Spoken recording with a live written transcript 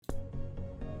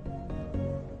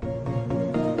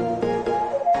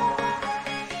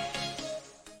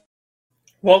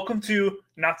Welcome to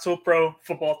Not So Pro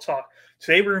Football Talk.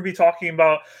 Today we're going to be talking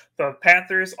about the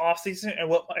Panthers offseason and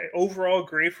what my overall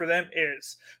grade for them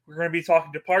is. We're going to be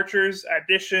talking departures,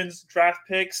 additions, draft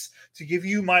picks to give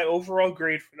you my overall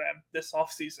grade for them this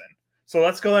offseason. So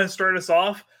let's go ahead and start us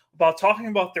off about talking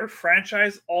about their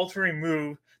franchise-altering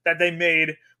move that they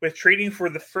made with trading for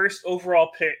the first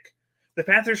overall pick. The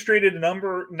Panthers traded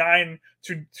number 9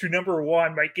 to number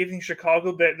 1 by giving the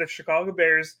Chicago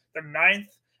Bears their 9th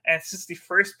and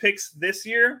 61st picks this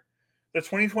year, the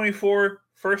 2024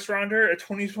 first rounder, a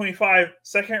 2025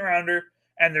 second rounder,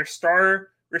 and their star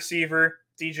receiver,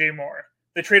 DJ Moore.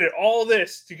 They traded all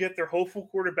this to get their hopeful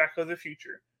quarterback of the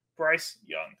future, Bryce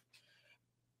Young.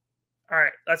 All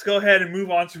right, let's go ahead and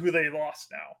move on to who they lost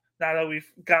now that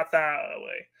we've got that out of the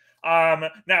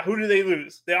way. Now, who do they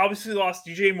lose? They obviously lost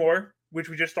DJ Moore, which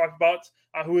we just talked about,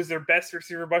 who is their best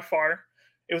receiver by far.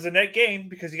 It was a net gain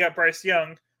because you got Bryce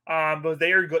Young, but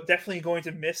they are definitely going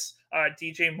to miss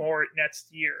DJ Moore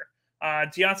next year.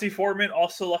 Deontay Foreman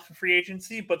also left in free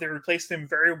agency, but they replaced him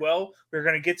very well. We're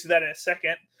going to get to that in a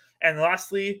second. And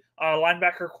lastly,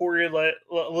 linebacker Corey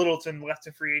Littleton left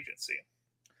in free agency.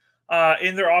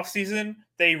 In their offseason,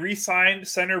 they re-signed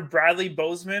center Bradley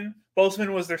Bozeman.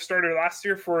 Bozeman was their starter last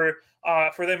year for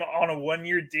them on a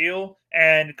one-year deal.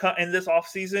 And in this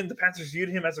offseason, the Panthers viewed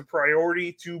him as a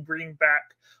priority to bring back.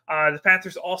 The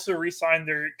Panthers also re-signed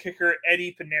their kicker,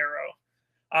 Eddie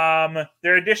Pinheiro.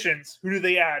 Their additions, who do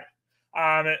they add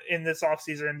in this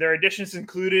offseason? Their additions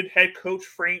included head coach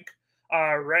Frank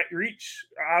Reach.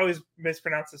 I always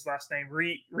mispronounce his last name. I'm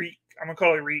going to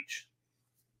call it Reach.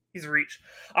 He's Reach.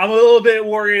 I'm a little bit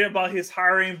worried about his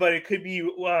hiring, but it could be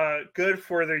good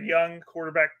for their young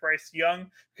quarterback, Bryce Young,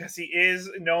 because he is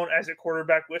known as a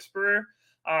quarterback whisperer.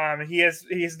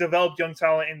 He's developed young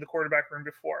talent in the quarterback room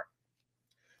before.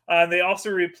 They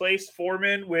also replaced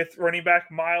Foreman with running back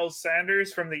Miles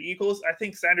Sanders from the Eagles. I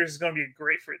think Sanders is going to be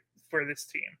great for this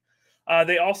team.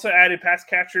 They also added pass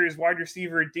catchers wide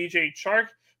receiver DJ Chark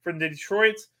from the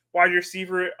Detroit, wide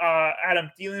receiver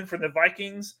Adam Thielen from the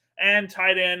Vikings, and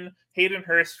tight end Hayden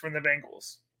Hurst from the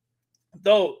Bengals.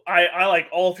 Though I like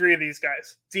all three of these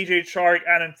guys. DJ Chark,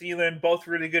 Adam Thielen, both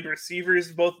really good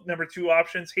receivers, both number 2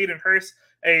 options. Hayden Hurst,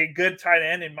 a good tight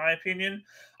end in my opinion.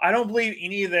 I don't believe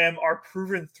any of them are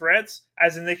proven threats,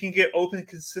 as in they can get open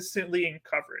consistently in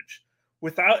coverage.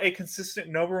 Without a consistent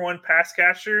number 1 pass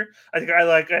catcher, a guy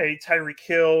like a Tyreek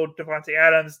Hill, Devontae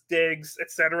Adams, Diggs,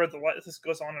 etc., the list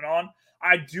goes on and on,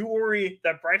 I do worry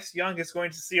that Bryce Young is going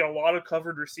to see a lot of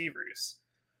covered receivers.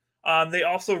 They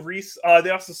also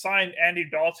signed Andy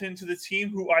Dalton to the team,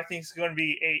 who I think is going to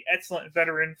be an excellent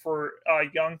veteran for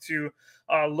Young to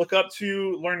look up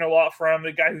to, learn a lot from,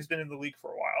 a guy who's been in the league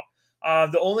for a while.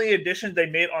 The only addition they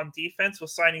made on defense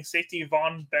was signing safety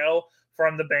Von Bell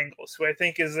from the Bengals, who I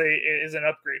think is an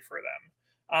upgrade for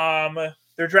them.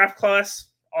 Their draft class,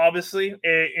 obviously,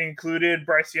 it included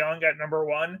Bryce Young at number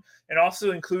 1, and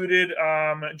also included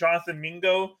Jonathan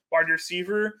Mingo, wide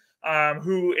receiver,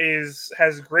 who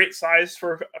has great size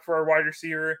for a wide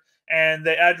receiver, and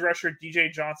the edge rusher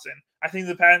DJ Johnson. I think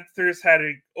the Panthers had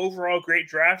an overall great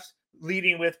draft,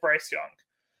 leading with Bryce Young.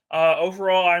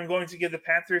 Overall, I'm going to give the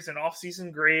Panthers an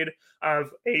offseason grade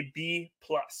of a B+.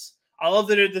 I love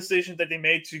the decision that they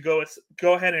made to go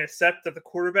ahead and accept that the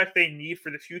quarterback they need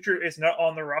for the future is not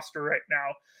on the roster right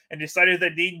now, and decided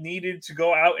that they needed to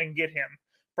go out and get him.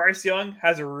 Bryce Young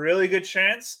has a really good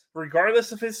chance,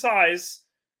 regardless of his size,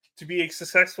 to be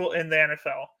successful in the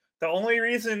NFL. The only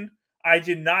reason I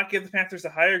did not give the Panthers a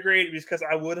higher grade is because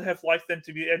I would have liked them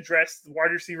to be addressed the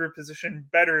wide receiver position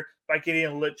better by getting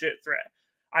a legit threat.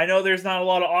 I know there's not a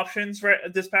lot of options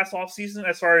this past offseason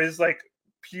as far as like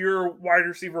pure wide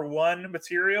receiver 1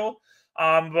 material,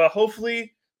 but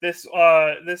hopefully this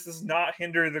does not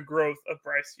hinder the growth of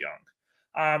Bryce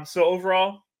Young. So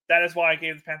overall, that is why I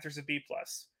gave the Panthers a B+.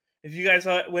 If you guys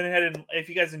went ahead and if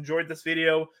you guys enjoyed this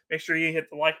video, make sure you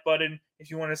hit the like button. If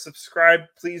you want to subscribe,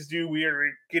 please do. We are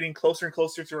getting closer and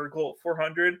closer to our goal of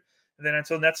 400. And then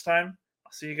until next time,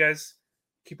 I'll see you guys.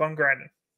 Keep on grinding.